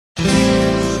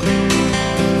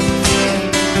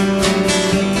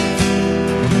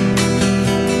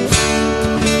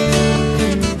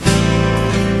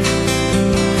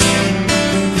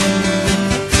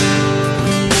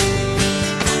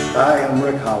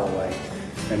Holloway.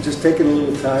 And just taking a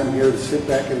little time here to sit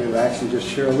back and relax and just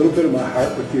share a little bit of my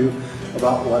heart with you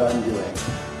about what I'm doing.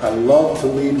 I love to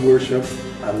lead worship.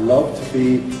 I love to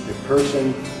be a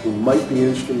person who might be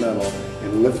instrumental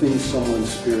in lifting someone's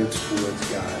spirits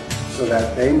towards God, so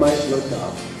that they might look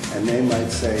up and they might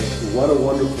say, what a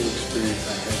wonderful experience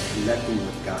I had connecting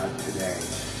with God today.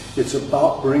 It's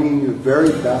about bringing the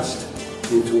very best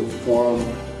into a forum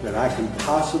that I can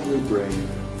possibly bring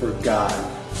for God,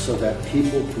 so that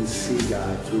people can see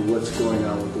God through what's going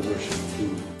on with the worship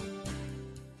team.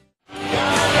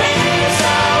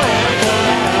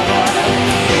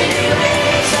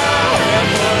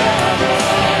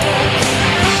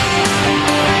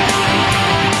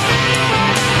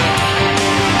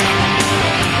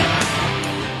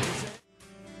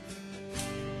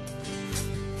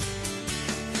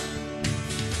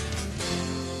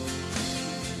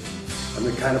 I'm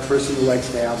the kind of person who likes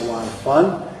to have a lot of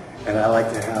fun, and I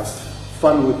like to have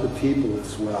fun with the people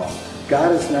as well.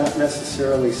 God is not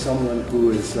necessarily someone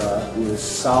who is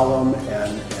solemn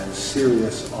and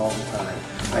serious all the time.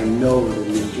 I know that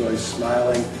He enjoys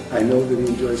smiling. I know that He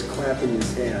enjoys clapping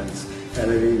His hands, and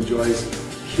that He enjoys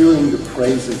hearing the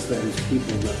praises that His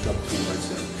people lift up towards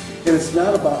Him. And it's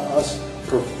not about us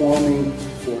performing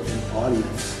for an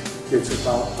audience. It's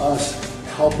about us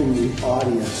helping the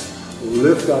audience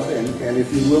lift up and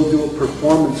if you will, do a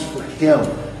performance for Him,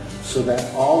 so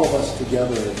that all of us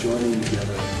together are joining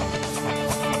together.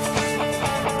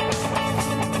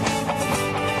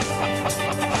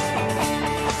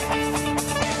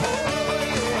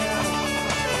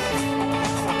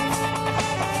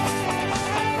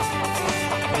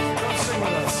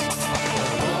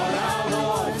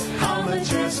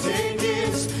 Majestic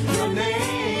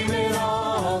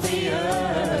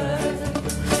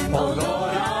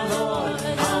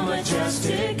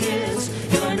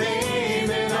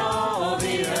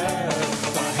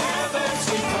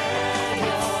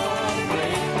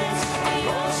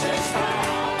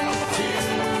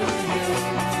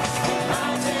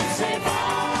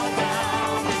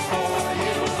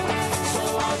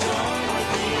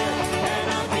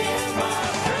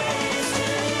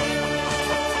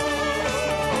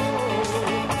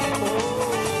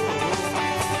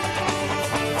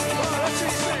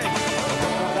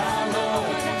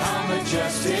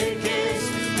is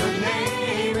your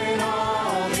name in all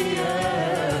the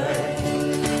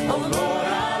earth. Oh Lord,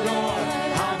 our Lord,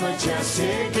 how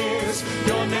majestic is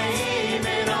your name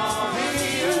in all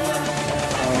the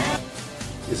earth.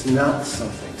 It's not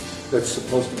something that's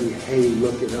supposed to be, hey,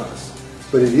 look at us.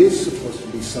 But it is supposed to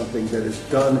be something that is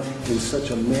done in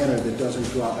such a manner that doesn't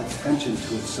draw attention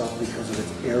to itself because of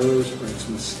its errors or its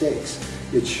mistakes.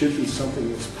 It should be something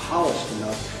that's polished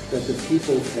enough that the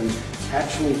people can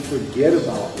actually forget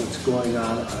about what's going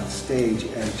on stage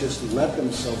and just let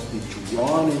themselves be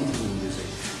drawn into the music,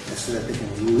 and so that they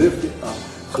can lift it up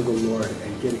to the Lord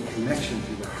and get a connection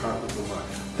through their heart with the Lord.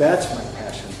 That's my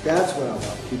passion. That's what I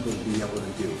want people to be able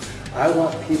to do. I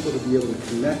want people to be able to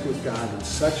connect with God in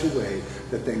such a way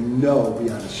that they know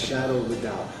beyond a shadow of a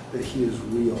doubt that He is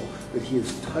real, that He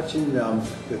is touching them,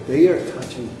 that they are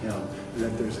touching Him, and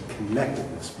that there's a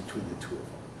connectedness between the two of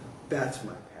them. That's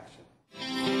my passion.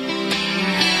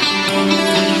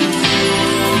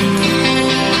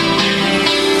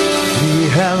 We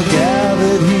have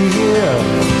gathered here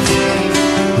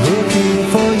looking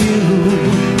for you.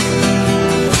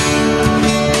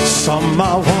 Some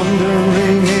are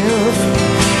wondering if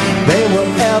they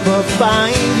will ever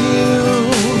find you.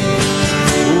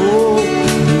 Oh,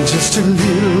 just a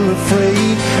little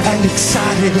afraid and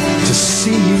excited to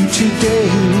see you today.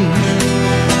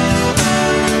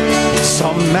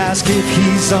 Some ask if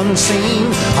He's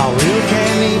unseen, how real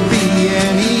can He be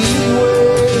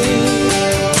anyway?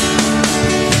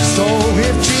 So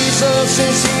if Jesus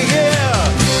is here,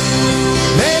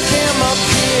 make Him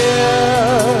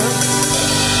appear.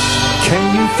 Can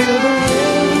you feel the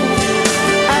wind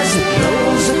as it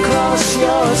blows across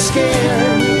your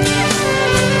skin?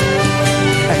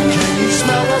 And can you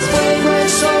smell the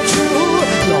fragrance so true?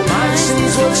 Your mind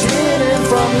sees what's hidden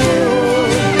from you.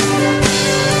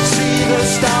 See the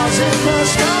stars in the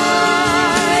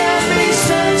sky and be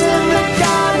certain that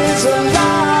God is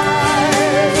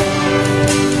alive.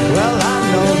 Well, I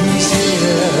know He's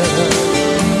here,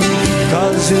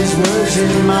 'cause His word's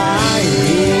in my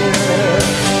ear.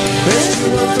 There's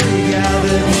 2 or 3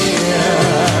 gathered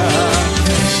here.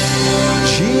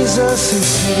 Jesus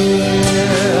is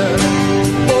here.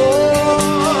 Oh.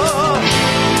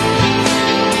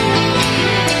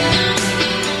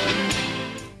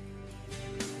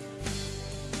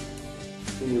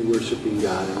 Continue worshiping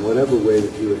God in whatever way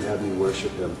that He would have me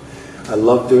worship Him. I love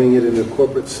love doing it in a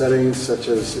corporate setting, such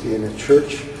as in a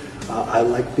church. I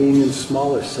like being in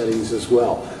smaller settings as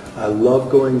well. I love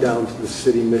going down to the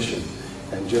city mission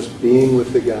and just being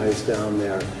with the guys down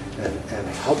there and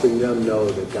helping them know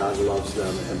that God loves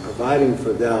them and providing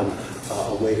for them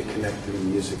a way to connect through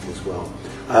music as well.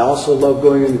 I also love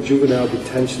going into juvenile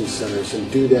detention centers and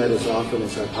do that as often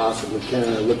as I possibly can,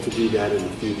 and I look to do that in the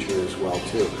future as well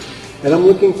too. And I'm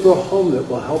looking for a home that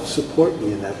will help support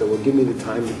me in that will give me the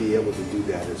time to be able to do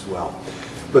that as well.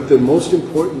 But the most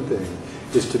important thing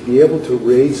is to be able to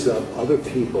raise up other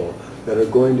people that are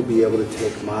going to be able to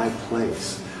take my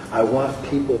place. I want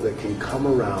people that can come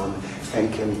around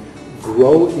and can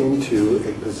grow into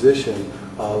a position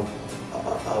of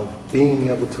being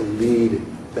able to lead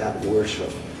that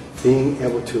worship, being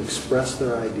able to express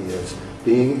their ideas,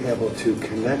 being able to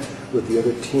connect with the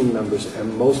other team members,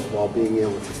 and most of all, being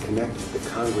able to connect with the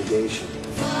congregation.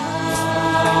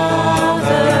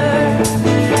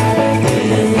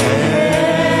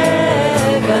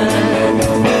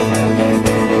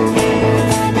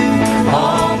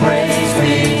 All praise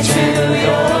be to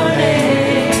your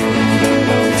name,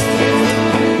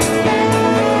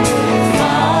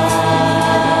 Father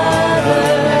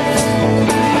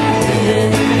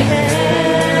in heaven.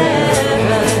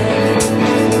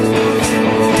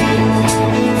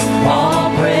 All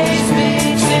praise be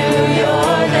to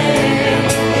your name.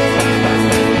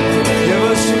 Give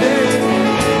us today.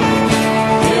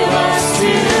 Give us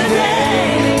today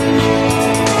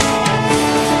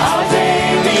our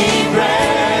daily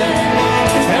bread,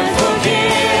 and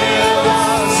forgive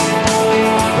us,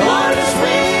 Lord, as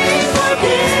we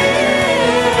forgive.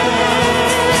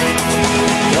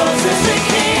 Yours is the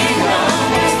kingdom,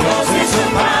 yours is the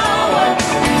power,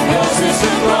 yours is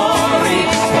the glory,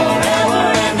 forever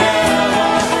and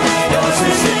ever. Yours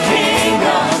is the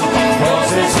kingdom,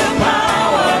 yours is the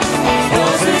power,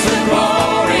 yours is the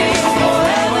glory,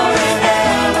 forever and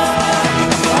ever.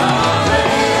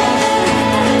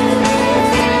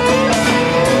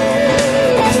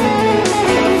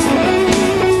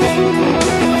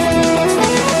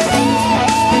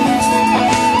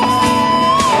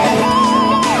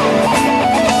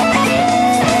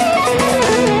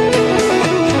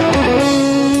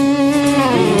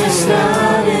 Lead us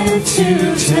not into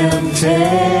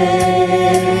temptation,